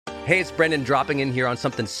Hey, it's Brendan dropping in here on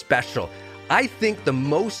something special. I think the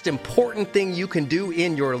most important thing you can do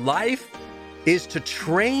in your life is to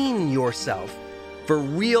train yourself for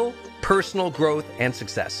real personal growth and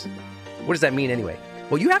success. What does that mean anyway?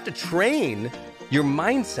 Well, you have to train your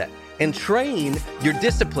mindset and train your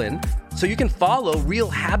discipline so you can follow real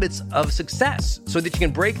habits of success, so that you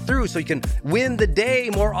can break through, so you can win the day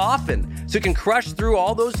more often, so you can crush through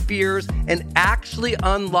all those fears and actually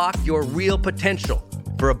unlock your real potential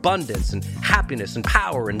for abundance and happiness and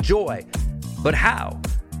power and joy. But how?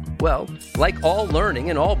 Well, like all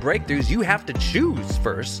learning and all breakthroughs, you have to choose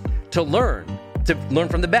first to learn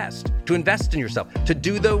from the best, to invest in yourself, to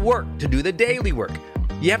do the work, to do the daily work.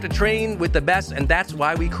 You have to train with the best, and that's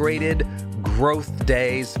why we created Growth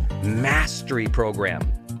Day's Mastery Program.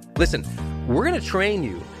 Listen, we're going to train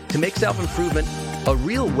you to make self-improvement a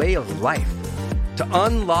real way of life, to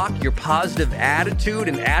unlock your positive attitude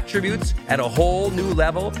and attributes at a whole new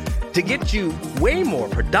level, to get you way more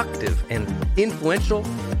productive and influential,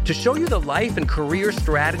 to show you the life and career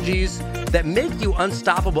strategies that make you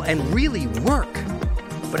unstoppable and really work.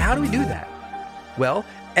 But how do we do that? Well,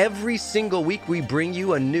 every single week we bring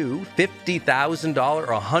you a new $50,000 or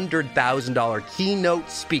 $100,000 keynote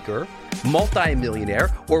speaker, multimillionaire,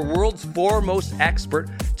 or world's foremost expert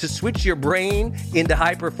to switch your brain into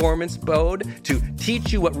high performance mode, to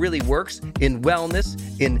teach you what really works in wellness,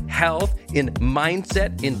 in health, in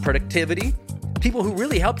mindset, in productivity. People who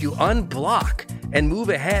really help you unblock and move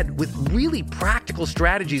ahead with really practical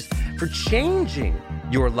strategies for changing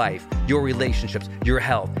your life, your relationships, your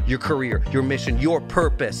health, your career, your mission, your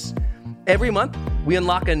purpose. Every month, we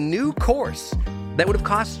unlock a new course that would have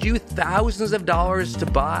cost you thousands of dollars to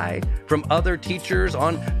buy from other teachers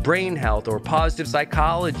on brain health or positive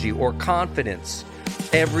psychology or confidence.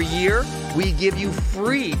 Every year, we give you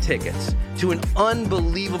free tickets to an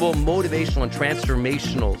unbelievable motivational and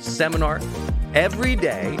transformational seminar. Every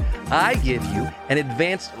day, I give you an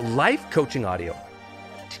advanced life coaching audio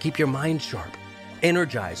to keep your mind sharp,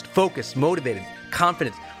 energized, focused, motivated,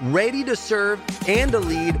 confident, ready to serve and to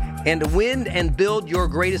lead and to win and build your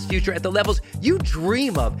greatest future at the levels you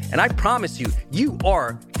dream of. And I promise you, you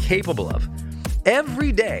are capable of.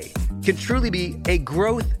 Every day can truly be a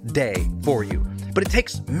growth day for you. But it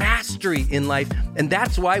takes mastery in life, and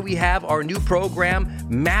that's why we have our new program,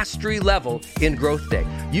 Mastery Level in Growth Day.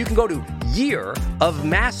 You can go to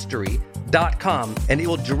yearofmastery.com, and it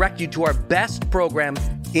will direct you to our best program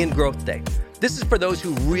in Growth Day. This is for those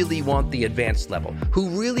who really want the advanced level, who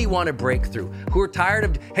really want to break through, who are tired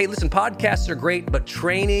of, hey, listen, podcasts are great, but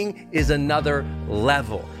training is another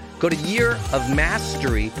level. Go to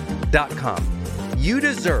yearofmastery.com. You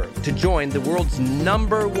deserve to join the world's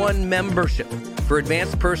 #1 membership for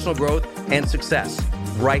advanced personal growth and success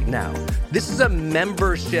right now. This is a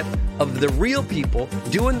membership of the real people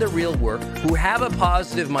doing the real work, who have a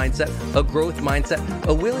positive mindset, a growth mindset,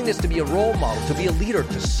 a willingness to be a role model, to be a leader,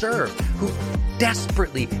 to serve, who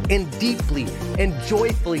desperately and deeply and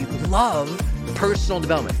joyfully love personal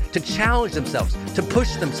development, to challenge themselves, to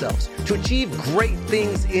push themselves, to achieve great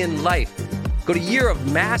things in life. Go to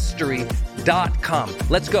yearofmastery.com.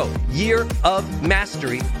 Let's go.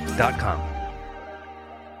 yearofmastery.com.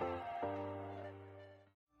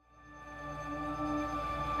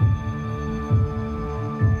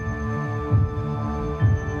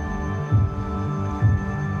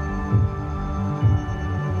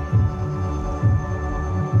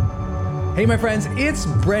 Hey, my friends, it's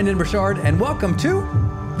Brendon Burchard, and welcome to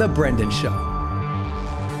The Brendan Show.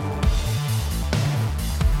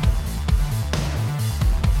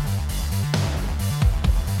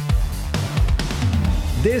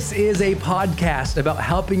 This is a podcast about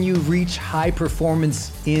helping you reach high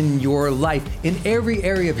performance in your life, in every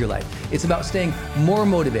area of your life. It's about staying more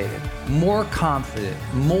motivated, more confident,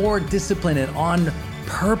 more disciplined, and on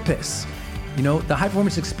purpose. You know, the high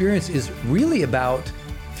performance experience is really about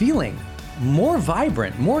feeling more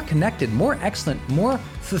vibrant, more connected, more excellent, more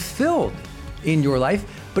fulfilled in your life,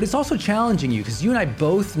 but it's also challenging you, because you and I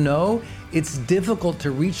both know it's difficult to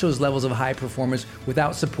reach those levels of high performance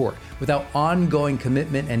without support, without ongoing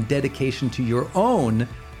commitment and dedication to your own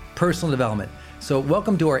personal development. So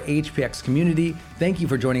welcome to our HPX community. Thank you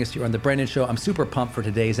for joining us here on The Brendan Show. I'm super pumped for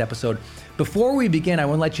today's episode. Before we begin, I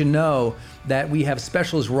want to let you know that we have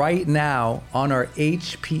specials right now on our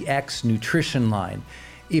HPX nutrition line.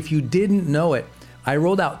 If you didn't know it, I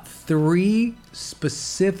rolled out 3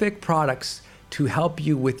 specific products to help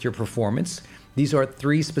you with your performance. These are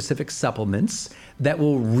 3 specific supplements that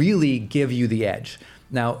will really give you the edge.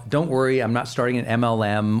 Now, don't worry, I'm not starting an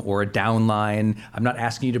MLM or a downline. I'm not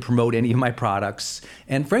asking you to promote any of my products.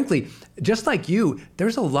 And frankly, just like you,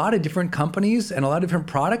 there's a lot of different companies and a lot of different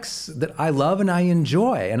products that I love and I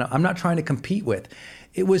enjoy, and I'm not trying to compete with.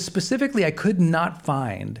 It was specifically, I could not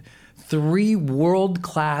find 3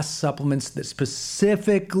 world-class supplements that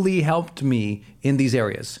specifically helped me in these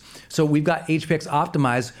areas. So we've got HPX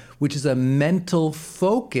Optimize, which is a mental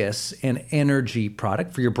focus and energy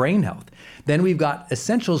product for your brain health. Then we've got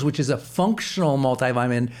Essentials, which is a functional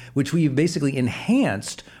multivitamin, which we've basically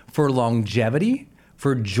enhanced for longevity,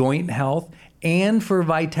 for joint health, and for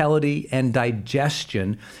vitality and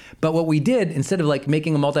digestion. But what we did, instead of like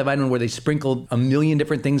making a multivitamin where they sprinkled a million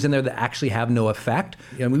different things in there that actually have no effect,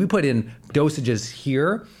 we put in dosages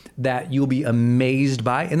here that you'll be amazed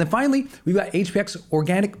by. And then finally, we've got HPX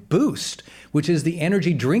Organic Boost, which is the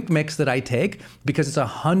energy drink mix that I take because it's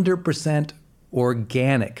 100%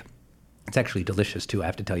 organic. It's actually delicious too, I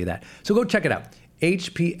have to tell you that. So go check it out.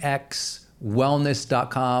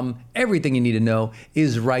 HPXWellness.com. Everything you need to know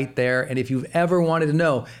is right there. And if you've ever wanted to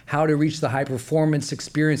know how to reach the high performance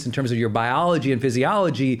experience in terms of your biology and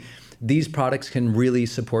physiology, these products can really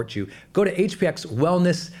support you. Go to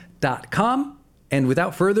HPXWellness.com. And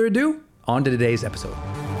without further ado, on to today's episode.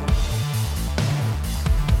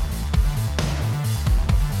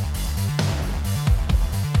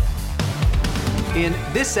 In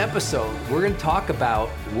this episode, we're going to talk about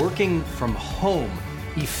working from home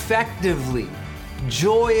effectively,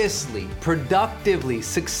 joyously, productively,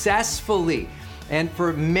 successfully. And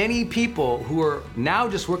for many people who are now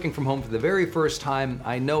just working from home for the very first time,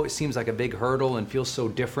 I know it seems like a big hurdle and feels so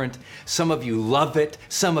different. Some of you love it,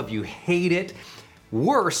 some of you hate it.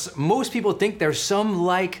 Worse, most people think there's some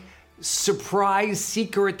like surprise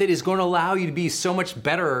secret that is going to allow you to be so much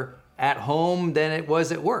better at home than it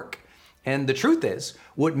was at work. And the truth is,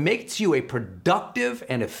 what makes you a productive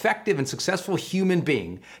and effective and successful human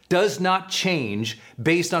being does not change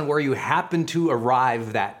based on where you happen to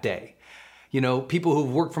arrive that day. You know, people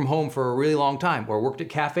who've worked from home for a really long time, or worked at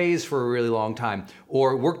cafes for a really long time,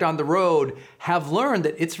 or worked on the road have learned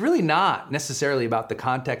that it's really not necessarily about the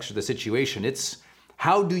context or the situation. It's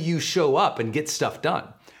how do you show up and get stuff done?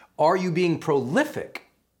 Are you being prolific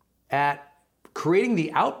at creating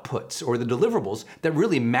the outputs or the deliverables that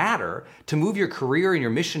really matter to move your career and your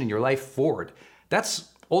mission and your life forward? That's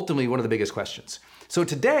ultimately one of the biggest questions. So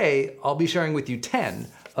today, I'll be sharing with you 10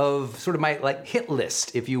 of sort of my like hit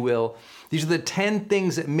list, if you will. These are the 10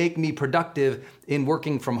 things that make me productive in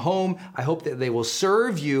working from home. I hope that they will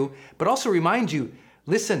serve you, but also remind you,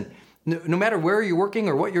 listen, no matter where you're working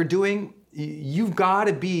or what you're doing, you've got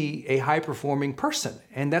to be a high-performing person.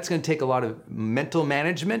 And that's going to take a lot of mental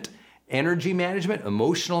management, energy management,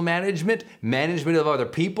 emotional management, management of other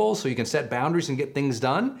people so you can set boundaries and get things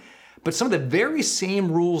done. But some of the very same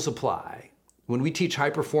rules apply when we teach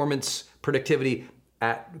high-performance productivity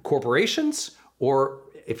at corporations or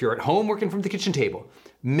if you're at home working from the kitchen table.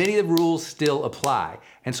 Many of the rules still apply.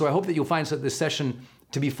 And so I hope that you'll find this session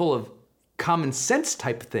to be full of common sense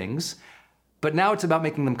type things, but now it's about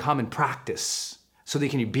making them common practice so that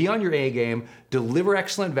you can be on your A game, deliver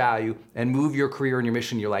excellent value, and move your career and your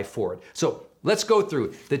mission, your life forward. So let's go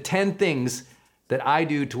through the 10 things that I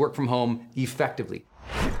do to work from home effectively.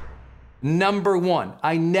 Number 1,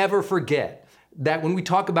 I never forget that when we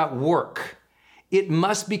talk about work, it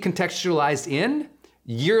must be contextualized in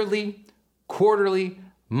yearly, quarterly,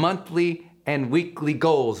 monthly, and weekly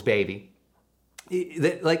goals, baby.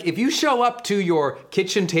 Like if you show up to your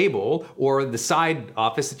kitchen table or the side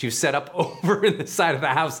office that you set up over in the side of the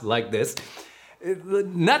house like this,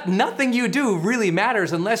 nothing you do really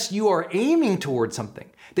matters unless you are aiming towards something.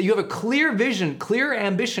 That you have a clear vision, clear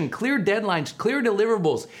ambition, clear deadlines, clear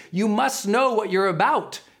deliverables. You must know what you're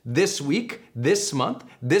about this week, this month,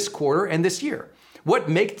 this quarter, and this year. What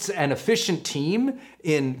makes an efficient team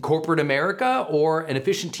in corporate America, or an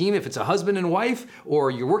efficient team if it's a husband and wife,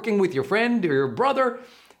 or you're working with your friend or your brother?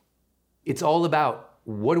 It's all about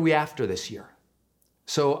what are we after this year?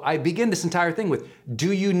 So I begin this entire thing with,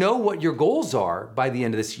 do you know what your goals are by the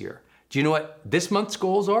end of this year? Do you know what this month's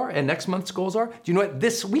goals are and next month's goals are? Do you know what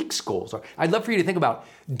this week's goals are? I'd love for you to think about,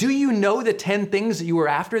 do you know the 10 things that you were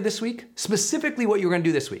after this week? Specifically what you're gonna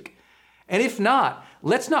do this week. And if not,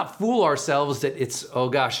 let's not fool ourselves that it's, oh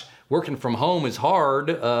gosh, working from home is hard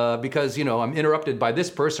because, I'm interrupted by this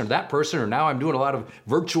person or that person, or now I'm doing a lot of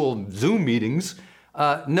virtual Zoom meetings.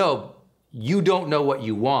 No, you don't know what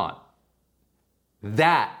you want.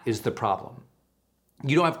 That is the problem.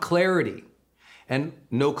 You don't have clarity. And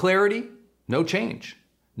no clarity, no change.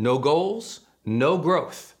 No goals, no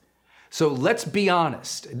growth. So let's be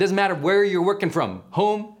honest. It doesn't matter where you're working from,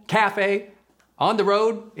 home, cafe, on the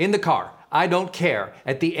road, in the car, I don't care.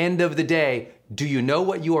 At the end of the day, do you know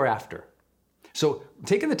what you are after? So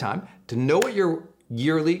taking the time to know what your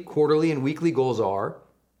yearly, quarterly, and weekly goals are,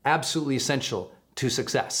 absolutely essential to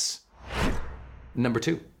success. Number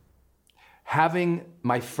 2, having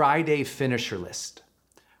my Friday finisher list.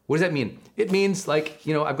 What does that mean? It means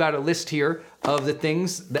I've got a list here of the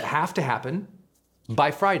things that have to happen by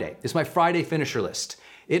Friday. It's my Friday finisher list.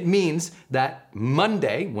 It means that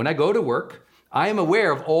Monday, when I go to work, I am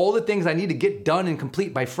aware of all the things I need to get done and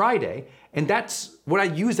complete by Friday, and that's what I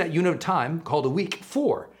use that unit of time called a week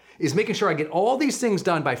for, is making sure I get all these things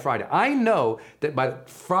done by Friday. I know that by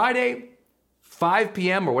Friday, 5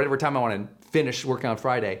 p.m. or whatever time I want to finish working on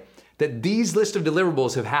Friday, that these list of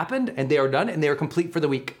deliverables have happened and they are done and they are complete for the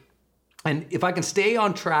week. And if I can stay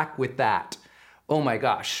on track with that, oh my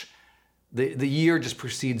gosh, the year just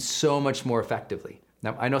proceeds so much more effectively.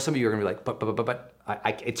 Now, I know some of you are gonna be like, but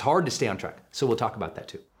it's hard to stay on track. So we'll talk about that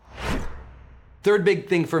too. Third big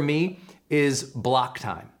thing for me is block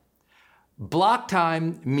time. Block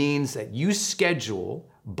time means that you schedule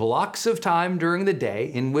blocks of time during the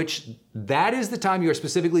day in which that is the time you are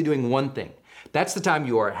specifically doing one thing. That's the time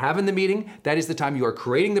you are having the meeting. That is the time you are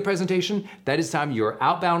creating the presentation. That is the time you are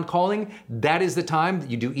outbound calling. That is the time that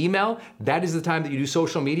you do email. That is the time that you do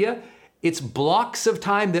social media. It's blocks of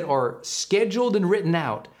time that are scheduled and written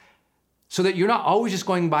out so that you're not always just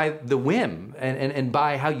going by the whim and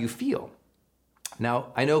by how you feel.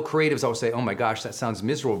 Now, I know creatives always say, oh my gosh, that sounds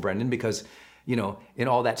miserable, Brendan, because in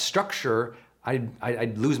all that structure,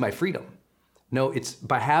 I'd lose my freedom. No, it's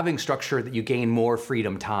by having structure that you gain more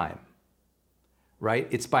freedom time, right?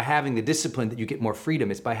 It's by having the discipline that you get more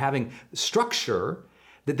freedom. It's by having structure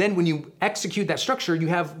that then when you execute that structure, you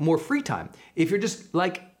have more free time. If you're just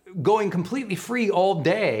going completely free all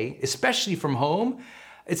day, especially from home,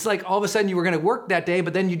 it's like all of a sudden you were gonna work that day,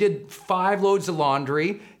 but then you did 5 loads of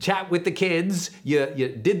laundry, chat with the kids, you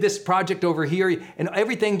did this project over here, and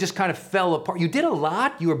everything just kind of fell apart. You did a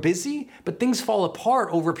lot, you were busy, but things fall apart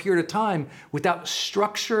over a period of time without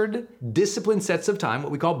structured, disciplined sets of time,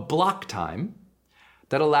 what we call block time,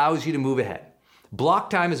 that allows you to move ahead. Block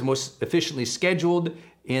time is most efficiently scheduled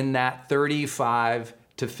in that 35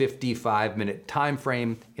 to 55 minute time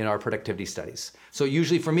frame in our productivity studies. So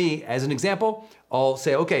usually for me, as an example, I'll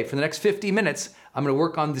say, okay, for the next 50 minutes, I'm gonna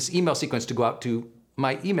work on this email sequence to go out to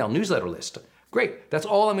my email newsletter list. Great, that's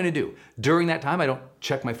all I'm gonna do. During that time, I don't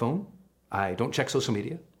check my phone, I don't check social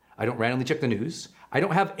media, I don't randomly check the news, I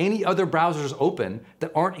don't have any other browsers open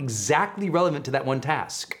that aren't exactly relevant to that one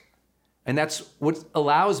task. And that's what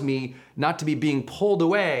allows me not to be being pulled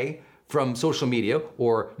away from social media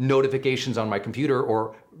or notifications on my computer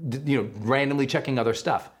or randomly checking other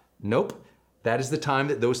stuff. Nope, that is the time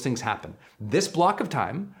that those things happen. This block of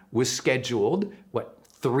time was scheduled,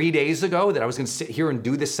 3 days ago that I was gonna sit here and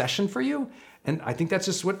do this session for you? And I think that's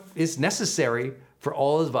just what is necessary for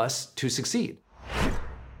all of us to succeed.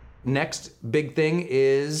 Next big thing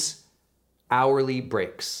is hourly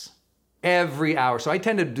breaks. Every hour. So I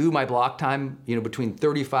tend to do my block time, between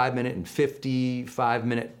 35-minute and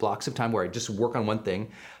 55-minute blocks of time where I just work on one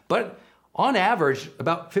thing. But on average,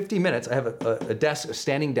 about 50 minutes, I have a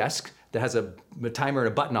standing desk that has a timer and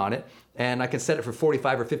a button on it, and I can set it for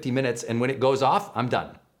 45 or 50 minutes, and when it goes off, I'm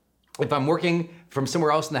done. If I'm working from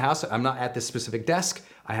somewhere else in the house, I'm not at this specific desk,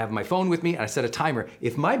 I have my phone with me, and I set a timer.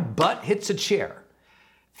 If my butt hits a chair,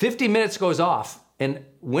 50 minutes goes off, and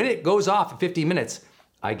when it goes off at 50 minutes,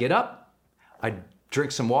 I get up, I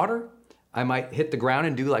drink some water, I might hit the ground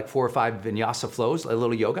and do 4 or 5 vinyasa flows, a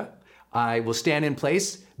little yoga. I will stand in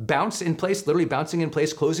place, bounce in place, literally bouncing in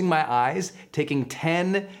place, closing my eyes, taking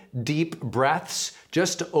 10 deep breaths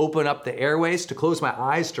just to open up the airways, to close my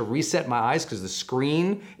eyes, to reset my eyes because the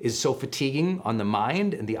screen is so fatiguing on the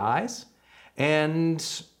mind and the eyes. And,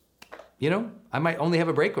 I might only have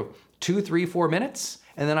a break of 2, 3, 4 minutes,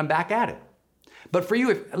 and then I'm back at it. But for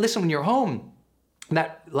you, listen, when you're home,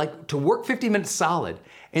 to work 50 minutes solid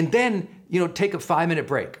and then, take a 5-minute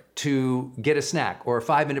break to get a snack or a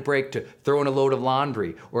 5-minute break to throw in a load of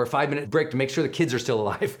laundry or a 5-minute break to make sure the kids are still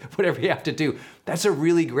alive, whatever you have to do. That's a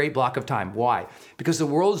really great block of time. Why? Because the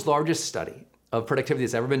world's largest study of productivity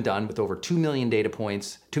that's ever been done with over 2 million data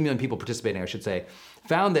points, 2 million people participating, I should say,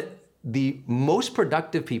 found that the most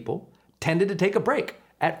productive people tended to take a break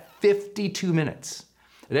at 52 minutes.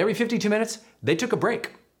 At every 52 minutes, they took a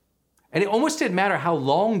break. And it almost didn't matter how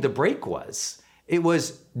long the break was. It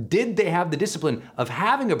was, did they have the discipline of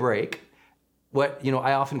having a break, what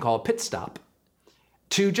I often call a pit stop,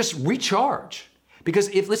 to just recharge? Because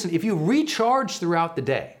if you recharge throughout the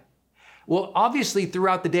day, Well, obviously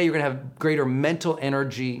throughout the day, you're gonna have greater mental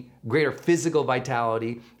energy, greater physical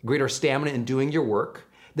vitality, greater stamina in doing your work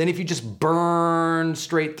than if you just burn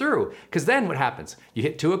straight through. Because then what happens? You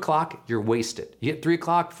hit 2 o'clock, you're wasted. You hit 3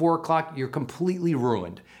 o'clock, 4 o'clock, you're completely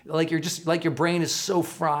ruined. Like your brain is so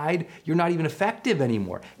fried, you're not even effective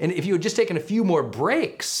anymore. And if you had just taken a few more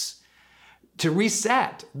breaks to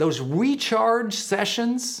reset, those recharge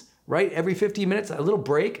sessions, right? Every 15 minutes, a little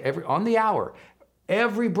break on the hour,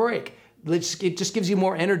 every break, it just gives you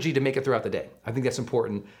more energy to make it throughout the day. I think that's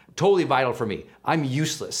important, totally vital for me. I'm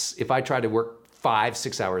useless if I try to work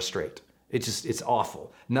 5-6 hours straight. It's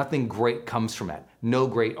awful. Nothing great comes from that. No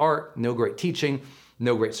great art, no great teaching,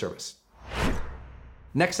 no great service.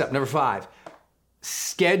 Next up, number 5,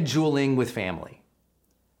 scheduling with family,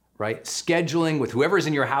 right? Scheduling with whoever's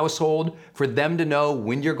in your household for them to know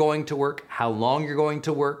when you're going to work, how long you're going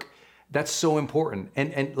to work. That's so important.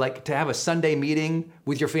 And like to have a Sunday meeting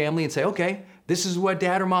with your family and say, okay, this is what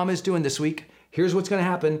dad or mom is doing this week. Here's what's gonna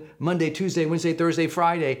happen Monday, Tuesday, Wednesday, Thursday,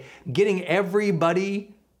 Friday. Getting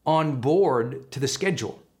everybody on board to the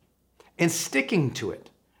schedule and sticking to it,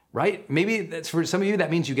 right? Maybe that's for some of you,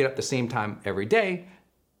 that means you get up the same time every day.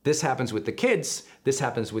 This happens with the kids. This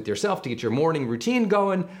happens with yourself to get your morning routine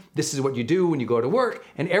going. This is what you do when you go to work.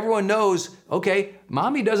 And everyone knows, okay,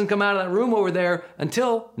 mommy doesn't come out of that room over there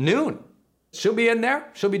until noon. She'll be in there,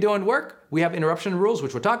 she'll be doing work. We have interruption rules,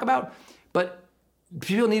 which we'll talk about, but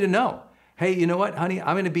people need to know, hey, you know what, honey,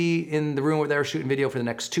 I'm gonna be in the room over there shooting video for the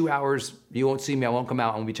next 2 hours. You won't see me, I won't come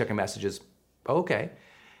out, I'm gonna be checking messages. Okay.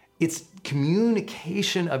 It's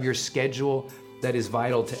communication of your schedule that is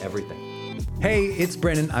vital to everything. Hey, it's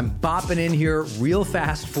Brendan. I'm bopping in here real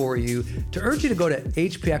fast for you to urge you to go to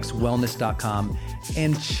hpxwellness.com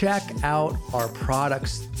and check out our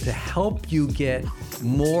products to help you get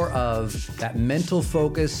more of that mental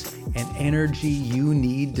focus and energy you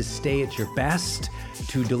need to stay at your best,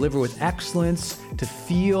 to deliver with excellence, to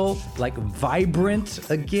feel like vibrant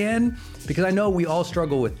again. Because I know we all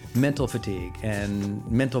struggle with mental fatigue and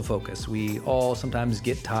mental focus. We all sometimes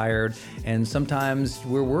get tired and sometimes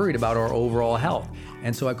we're worried about our overall health.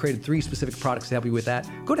 And so I created 3 specific products to help you with that.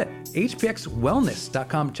 Go to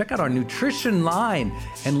hpxwellness.com, check out our nutrition line,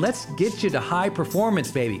 and let's get you to high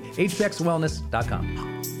performance, baby.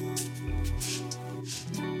 hpxwellness.com.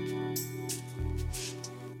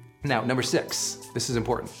 Now, number 6, this is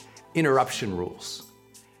important, interruption rules.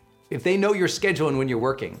 If they know your schedule and when you're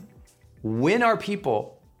working, when are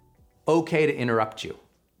people okay to interrupt you?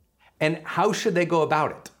 And how should they go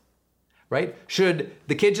about it, right? Should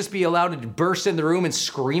the kid just be allowed to burst in the room and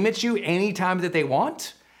scream at you anytime that they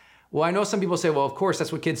want? Well, I know some people say, well, of course,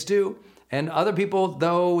 that's what kids do. And other people,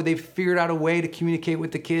 though, they've figured out a way to communicate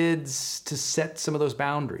with the kids to set some of those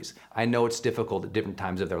boundaries. I know it's difficult at different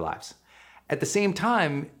times of their lives. At the same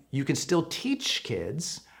time, you can still teach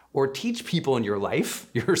kids or teach people in your life,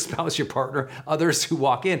 your spouse, your partner, others who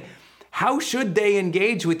walk in, how should they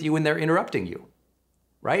engage with you when they're interrupting you,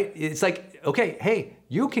 right? It's like, okay, hey,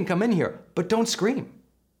 you can come in here, but don't scream.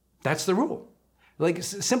 That's the rule. Like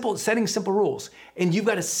setting simple rules, and you've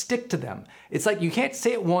got to stick to them. It's like you can't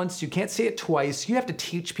say it once, you can't say it twice. You have to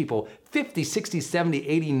teach people 50, 60, 70,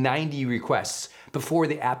 80, 90 requests before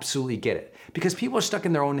they absolutely get it. Because people are stuck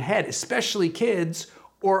in their own head, especially kids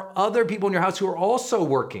or other people in your house who are also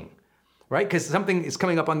working, right? Because something is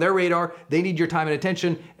coming up on their radar, they need your time and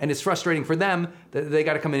attention, and it's frustrating for them that they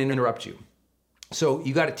got to come in and interrupt you. So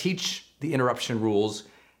you got to teach the interruption rules,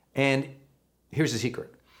 and here's the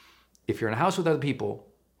secret. If you're in a house with other people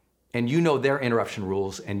and you know their interruption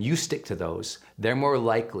rules and you stick to those, they're more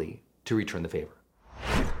likely to return the favor.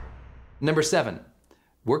 Number 7,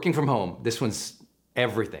 working from home. This one's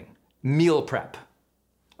everything. Meal prep.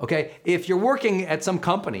 Okay, if you're working at some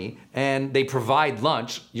company and they provide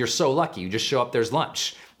lunch, you're so lucky. You just show up, there's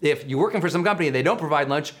lunch. If you're working for some company and they don't provide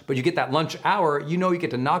lunch, but you get that lunch hour, you know you get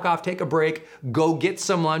to knock off, take a break, go get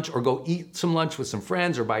some lunch or go eat some lunch with some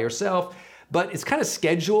friends or by yourself. But it's kind of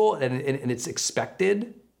scheduled and it's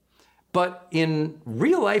expected. But in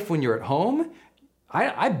real life, when you're at home,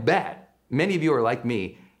 I bet many of you are like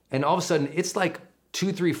me. And all of a sudden, it's like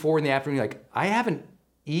 2, 3, 4 in the afternoon. You're like, I haven't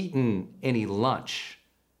eaten any lunch,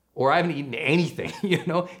 or I haven't eaten anything. You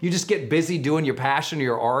know, you just get busy doing your passion or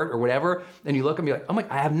your art or whatever, and you look and be like, oh my,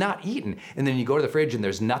 I have not eaten. And then you go to the fridge and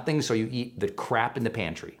there's nothing, so you eat the crap in the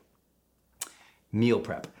pantry. Meal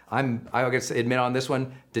prep. I gotta admit on this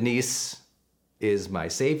one, Denise is my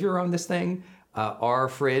savior on this thing. Our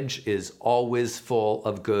fridge is always full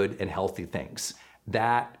of good and healthy things.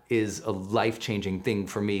 That is a life-changing thing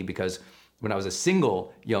for me because when I was a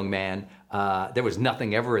single young man, there was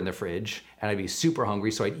nothing ever in the fridge, and I'd be super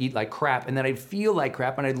hungry, so I'd eat like crap, and then I'd feel like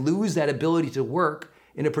crap, and I'd lose that ability to work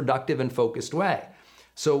in a productive and focused way.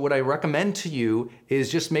 So what I recommend to you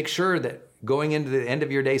is just make sure that going into the end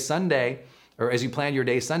of your day Sunday, or as you plan your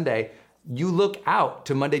day Sunday, you look out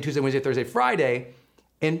to Monday, Tuesday, Wednesday, Thursday, Friday,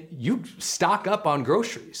 and you stock up on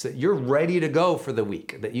groceries, that you're ready to go for the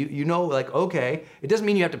week, that you know, like, okay, it doesn't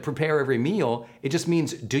mean you have to prepare every meal. It just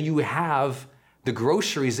means, do you have the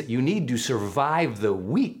groceries that you need to survive the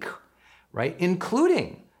week, right?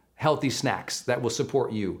 Including healthy snacks that will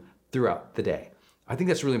support you throughout the day. I think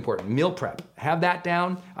that's really important. Meal prep, have that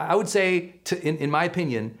down. I would say, in my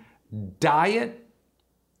opinion, diet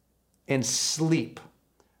and sleep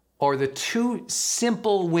are the two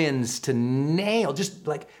simple wins to nail. Just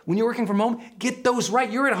like when you're working from home, get those right.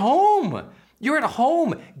 You're at home. You're at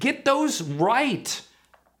home. Get those right.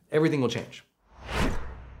 Everything will change.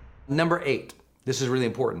 Number 8, this is really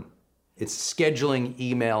important. It's scheduling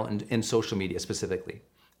email and social media specifically.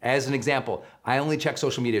 As an example, I only check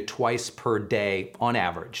social media twice per day on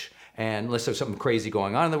average. And unless there's something crazy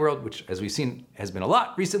going on in the world, which as we've seen has been a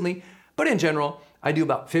lot recently, but in general, I do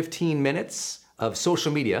about 15 minutes of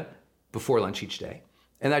social media before lunch each day.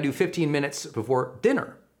 And I do 15 minutes before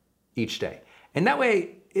dinner each day. And that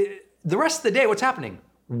way, the rest of the day, what's happening?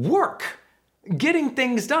 Work, getting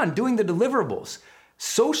things done, doing the deliverables.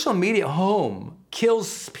 Social media at home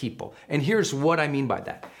kills people. And here's what I mean by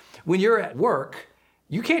that. When you're at work,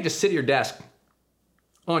 you can't just sit at your desk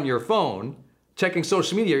on your phone checking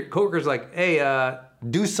social media. Your coworker's like, hey,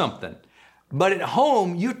 do something. But at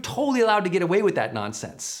home, you're totally allowed to get away with that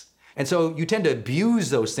nonsense. And so you tend to abuse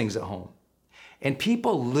those things at home. And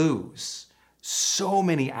people lose so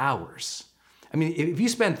many hours. I mean, if you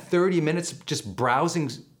spend 30 minutes just browsing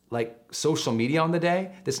like social media on the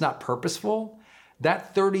day that's not purposeful,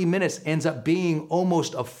 that 30 minutes ends up being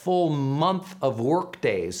almost a full month of work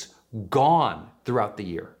days gone throughout the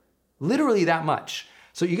year. Literally that much.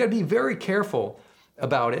 So you gotta be very careful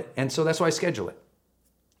about it. And so that's why I schedule it.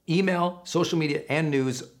 Email, social media, and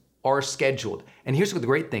news are scheduled. And here's what the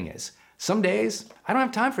great thing is. Some days, I don't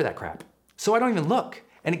have time for that crap. So I don't even look.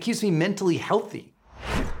 And it keeps me mentally healthy.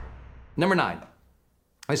 Number 9,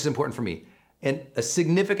 this is important for me, and a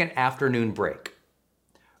significant afternoon break.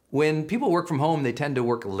 When people work from home, they tend to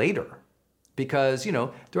work later because,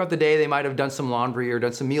 throughout the day, they might have done some laundry or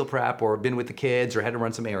done some meal prep or been with the kids or had to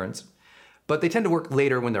run some errands. But they tend to work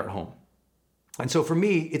later when they're at home. And so for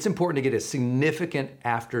me, it's important to get a significant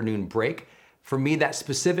afternoon break. For me, that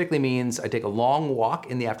specifically means I take a long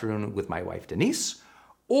walk in the afternoon with my wife, Denise,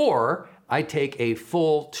 or I take a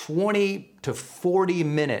full 20 to 40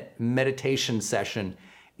 minute meditation session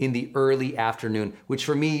in the early afternoon, which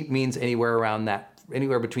for me means anywhere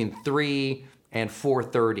between 3 and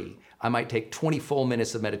 4:30. I might take 20 full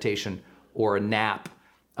minutes of meditation or a nap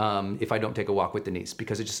if I don't take a walk with Denise,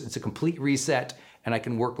 because it's a complete reset and I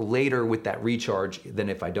can work later with that recharge than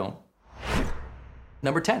if I don't.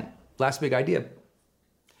 Number 10. Last big idea.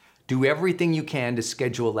 Do everything you can to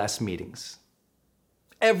schedule less meetings.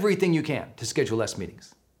 Everything you can to schedule less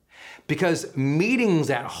meetings. Because meetings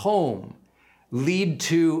at home lead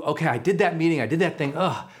to, okay, I did that meeting, I did that thing,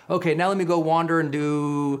 okay, now let me go wander and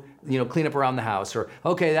do, clean up around the house. Or,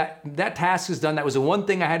 okay, that task is done. That was the one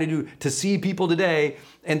thing I had to do to see people today.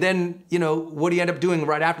 And then, what do you end up doing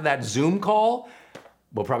right after that Zoom call?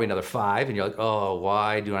 Well, probably another 5, and you're like, oh,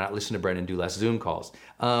 why do I not listen to Brendon and do less Zoom calls?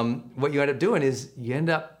 What you end up doing is you end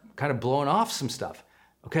up kind of blowing off some stuff.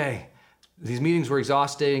 Okay, these meetings were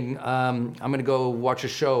exhausting. I'm gonna go watch a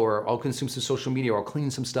show, or I'll consume some social media, or I'll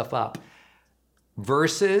clean some stuff up.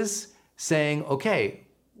 Versus saying, okay,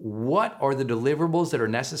 what are the deliverables that are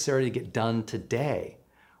necessary to get done today?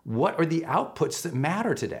 What are the outputs that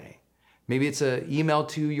matter today? Maybe it's an email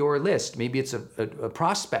to your list. Maybe it's a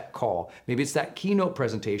prospect call. Maybe it's that keynote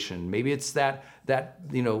presentation. Maybe it's that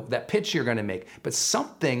pitch you're gonna make. But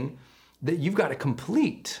something that you've got to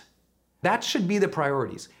complete. That should be the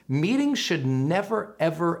priorities. Meetings should never,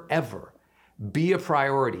 ever, ever be a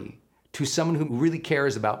priority to someone who really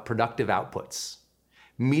cares about productive outputs.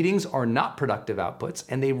 Meetings are not productive outputs,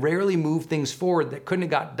 and they rarely move things forward that couldn't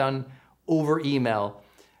have got done over email.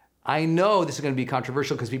 I know this is going to be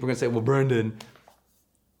controversial because people are going to say, well, Brendon,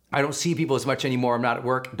 I don't see people as much anymore. I'm not at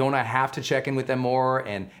work. Don't I have to check in with them more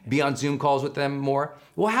and be on Zoom calls with them more?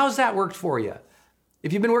 Well, how's that worked for you?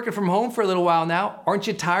 If you've been working from home for a little while now, aren't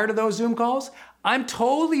you tired of those Zoom calls? I'm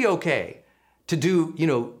totally okay to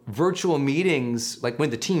do, virtual meetings like when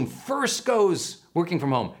the team first goes working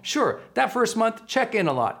from home. Sure, that first month, check in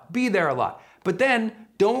a lot, be there a lot. But then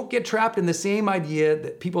don't get trapped in the same idea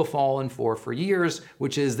that people have fallen for years,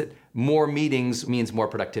 which is that more meetings means more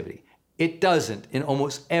productivity. It doesn't in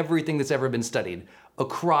almost everything that's ever been studied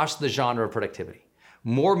across the genre of productivity.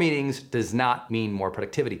 More meetings does not mean more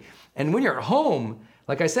productivity. And when you're at home,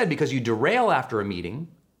 like I said, because you derail after a meeting,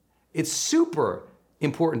 it's super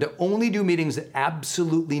important to only do meetings that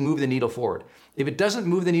absolutely move the needle forward. If it doesn't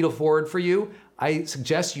move the needle forward for you, I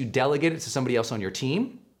suggest you delegate it to somebody else on your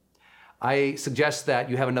team. I suggest that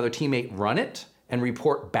you have another teammate run it and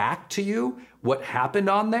report back to you what happened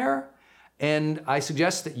on there. And I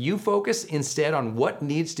suggest that you focus instead on what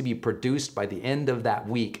needs to be produced by the end of that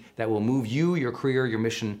week that will move you, your career, your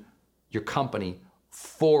mission, your company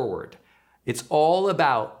forward. It's all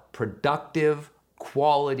about productive,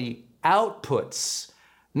 quality outputs,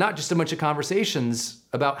 not just a bunch of conversations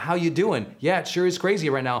about how you doing. Yeah, it sure is crazy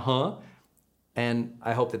right now, huh? And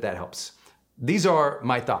I hope that helps. These are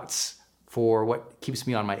my thoughts for what keeps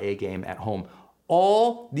me on my A game at home.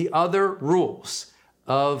 All the other rules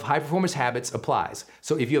of High Performance Habits applies.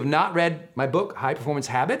 So if you have not read my book, High Performance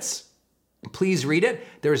Habits, please read it.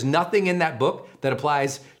 There's nothing in that book that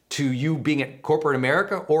applies to you being at corporate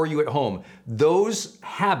America or you at home. Those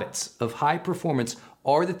habits of high performance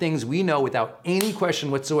are the things we know without any question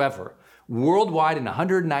whatsoever, worldwide in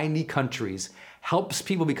 190 countries, helps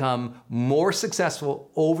people become more successful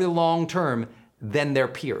over the long term than their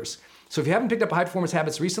peers. So if you haven't picked up High Performance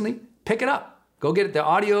Habits recently, pick it up. Go get the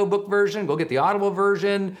audiobook version, go get the Audible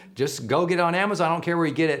version, just go get it on Amazon, I don't care where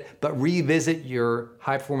you get it, but revisit your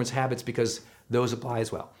high performance habits because those apply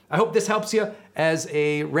as well. I hope this helps you as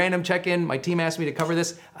a random check-in. My team asked me to cover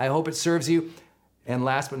this. I hope it serves you. And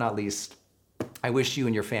last but not least, I wish you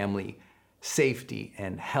and your family safety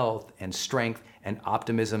and health and strength and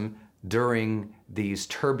optimism during these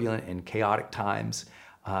turbulent and chaotic times.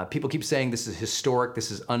 People keep saying this is historic,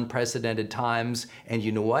 this is unprecedented times, and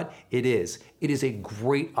you know what? It is. It is a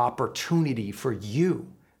great opportunity for you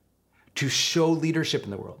to show leadership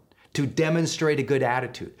in the world, to demonstrate a good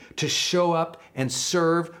attitude, to show up and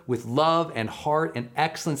serve with love and heart and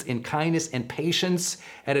excellence and kindness and patience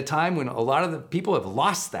at a time when a lot of the people have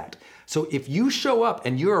lost that. So if you show up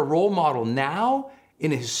and you're a role model now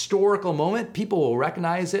in a historical moment, people will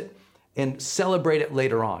recognize it and celebrate it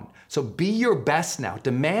later on. So be your best now.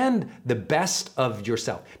 Demand the best of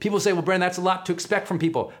yourself. People say, well, Brandon, that's a lot to expect from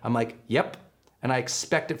people. I'm like, yep. And I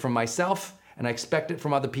expect it from myself and I expect it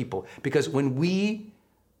from other people. Because when we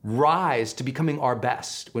rise to becoming our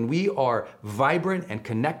best, when we are vibrant and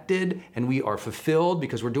connected and we are fulfilled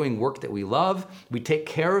because we're doing work that we love, we take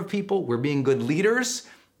care of people, we're being good leaders,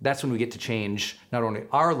 that's when we get to change not only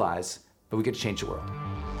our lives, but we get to change the world.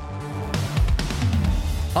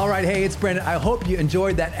 All right, hey, it's Brandon. I hope you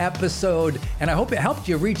enjoyed that episode, and I hope it helped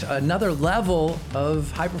you reach another level of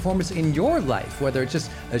high performance in your life, whether it's just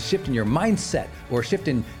a shift in your mindset or a shift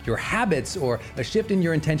in your habits or a shift in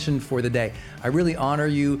your intention for the day. I really honor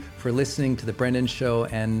you for listening to The Brandon Show,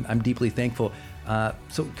 and I'm deeply thankful.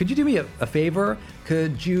 So could you do me a favor?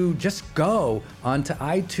 Could you just go onto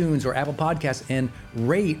iTunes or Apple Podcasts and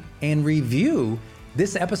rate and review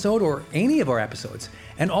this episode or any of our episodes?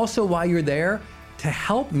 And also while you're there, to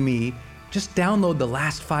help me, just download the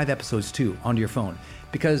last 5 episodes too onto your phone.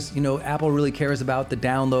 Because, you know, Apple really cares about the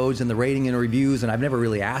downloads and the rating and reviews, and I've never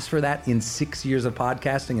really asked for that in 6 years of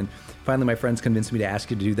podcasting, and finally my friends convinced me to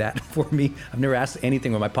ask you to do that for me. I've never asked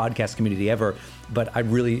anything with my podcast community ever, but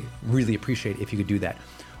I'd really, really appreciate it if you could do that.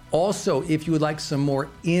 Also, if you would like some more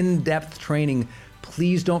in-depth training,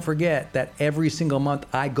 please don't forget that every single month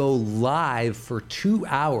I go live for 2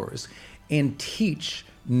 hours and teach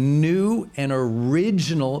new and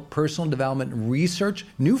original personal development research,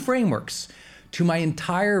 new frameworks to my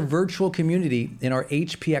entire virtual community in our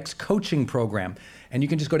HPX coaching program. And you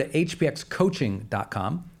can just go to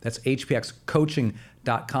hpxcoaching.com. That's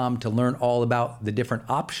hpxcoaching.com to learn all about the different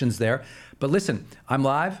options there. But listen, I'm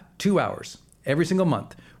live 2 hours every single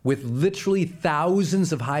month with literally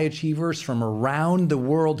thousands of high achievers from around the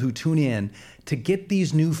world who tune in to get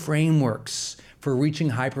these new frameworks for reaching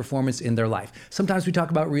high performance in their life. Sometimes we talk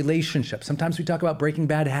about relationships. Sometimes we talk about breaking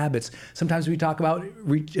bad habits. Sometimes we talk about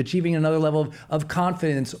achieving another level of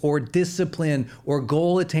confidence or discipline or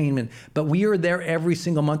goal attainment. But we are there every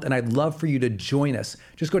single month, and I'd love for you to join us.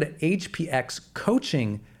 Just go to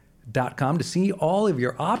hpxcoaching.com to see all of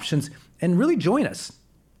your options and really join us.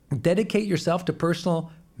 Dedicate yourself to personal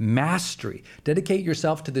mastery. Dedicate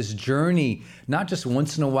yourself to this journey, not just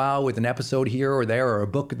once in a while with an episode here or there or a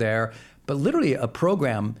book there, but literally a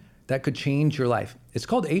program that could change your life. It's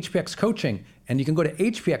called HPX Coaching, and you can go to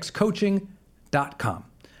hpxcoaching.com.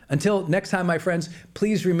 Until next time, my friends,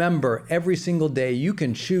 please remember every single day you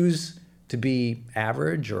can choose to be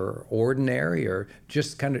average or ordinary or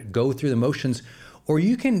just kind of go through the motions, or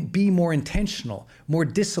you can be more intentional, more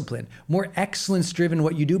disciplined, more excellence driven in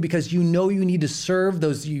what you do because you know you need to serve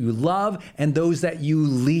those you love and those that you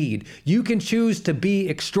lead. You can choose to be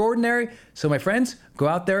extraordinary. So my friends, go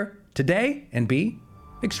out there today and be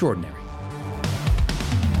extraordinary.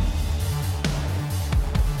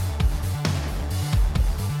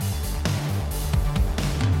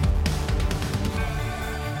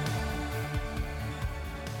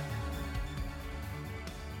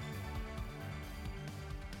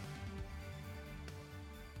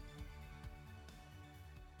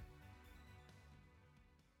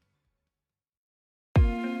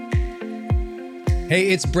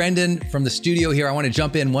 Hey, it's Brendan from the studio here. I want to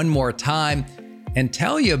jump in one more time and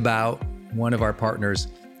tell you about one of our partners,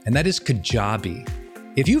 and that is Kajabi.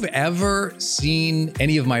 If you've ever seen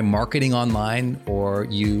any of my marketing online, or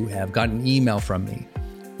you have gotten an email from me,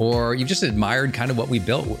 or you've just admired kind of what we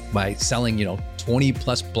built by selling, 20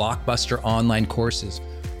 plus blockbuster online courses,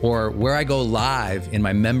 or where I go live in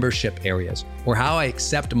my membership areas, or how I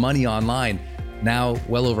accept money online, now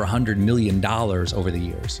well over $100 million over the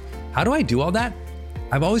years. How do I do all that?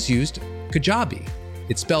 I've always used Kajabi.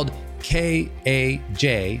 It's spelled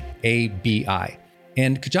Kajabi.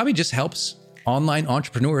 And Kajabi just helps online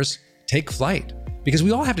entrepreneurs take flight because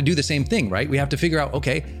we all have to do the same thing, right? We have to figure out,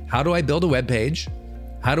 okay, how do I build a web page?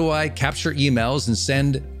 How do I capture emails and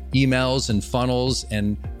send emails and funnels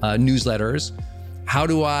and newsletters? How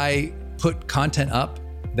do I put content up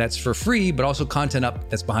that's for free, but also content up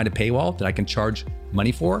that's behind a paywall that I can charge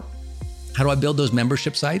money for? How do I build those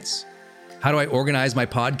membership sites? How do I organize my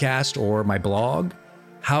podcast or my blog?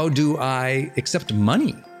 How do I accept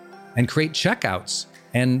money and create checkouts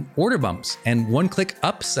and order bumps and one-click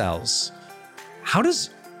upsells? How does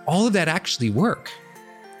all of that actually work?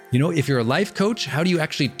 If you're a life coach, how do you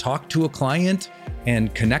actually talk to a client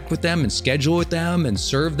and connect with them and schedule with them and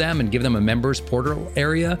serve them and give them a members portal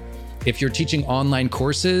area? If you're teaching online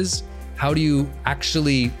courses, how do you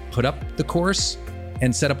actually put up the course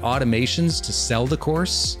and set up automations to sell the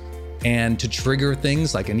course and to trigger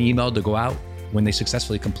things like an email to go out when they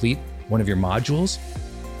successfully complete one of your modules?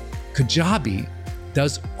 Kajabi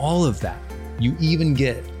does all of that. You even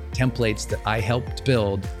get templates that I helped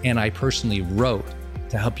build and I personally wrote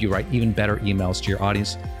to help you write even better emails to your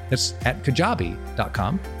audience. That's at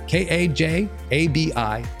kajabi.com,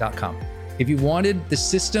 Kajabi.com. If you wanted the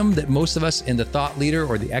system that most of us in the thought leader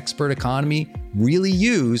or the expert economy really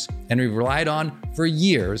use and we've relied on for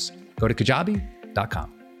years, go to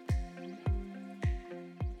kajabi.com.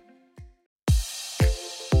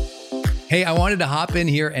 Hey, I wanted to hop in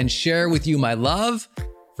here and share with you my love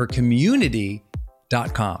for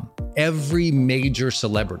community.com. Every major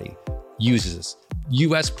celebrity uses this.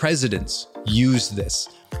 US presidents use this.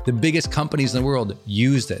 The biggest companies in the world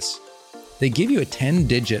use this. They give you a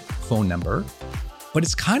 10-digit phone number, but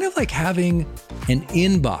it's kind of like having an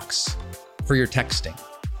inbox for your texting.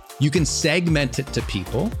 You can segment it to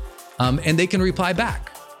people, and they can reply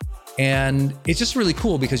back. And it's just really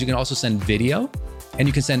cool because you can also send video and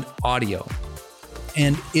you can send audio.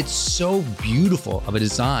 And it's so beautiful of a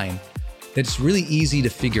design that it's really easy to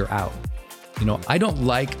figure out. I don't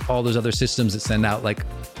like all those other systems that send out like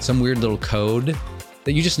some weird little code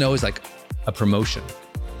that you just know is like a promotion.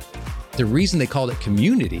 The reason they called it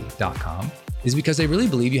community.com is because they really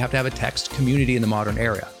believe you have to have a text community in the modern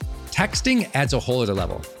era. Texting adds a whole other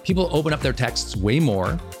level. People open up their texts way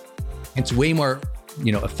more. It's way more,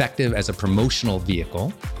 effective as a promotional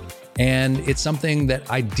vehicle. And it's something that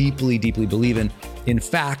I deeply, deeply believe in. In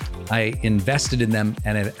fact, I invested in them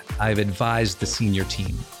and I've advised the senior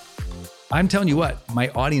team. I'm telling you what, my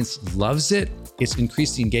audience loves it. It's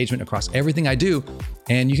increased the engagement across everything I do.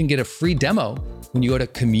 And you can get a free demo when you go to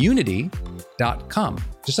community.com.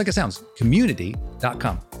 Just like it sounds,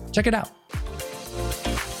 community.com. Check it out.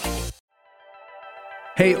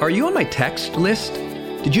 Hey, are you on my text list?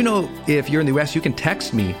 Did you know if you're in the US, you can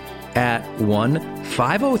text me at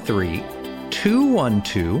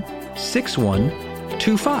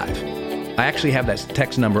 1-503-212-6125. I actually have that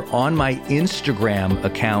text number on my Instagram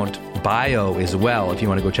account bio as well, if you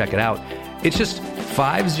want to go check it out. It's just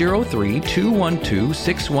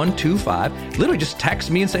 503-212-6125. Literally just text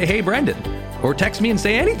me and say, hey, Brendan. Or text me and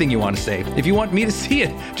say anything you want to say. If you want me to see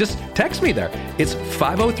it, just text me there. It's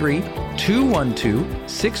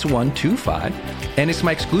 503-212-6125. And it's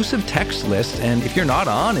my exclusive text list. And if you're not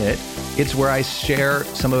on it, it's where I share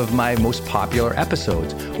some of my most popular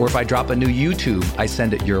episodes. Or if I drop a new YouTube, I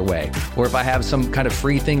send it your way. Or if I have some kind of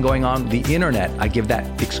free thing going on the internet, I give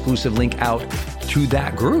that exclusive link out to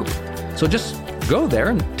that group. So just go there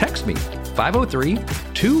and text me,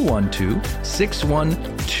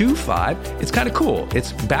 503-212-6125. It's kind of cool.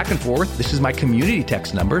 It's back and forth. This is my community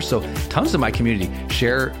text number. So tons of my community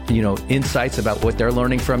share, insights about what they're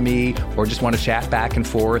learning from me, or just want to chat back and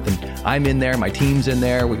forth. And I'm in there, my team's in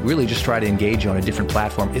there. We really just try to engage you on a different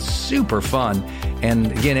platform. It's super fun.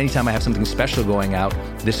 And again, anytime I have something special going out,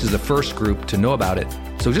 this is the first group to know about it.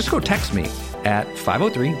 So just go text me at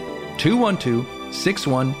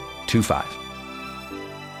 503-212-6125.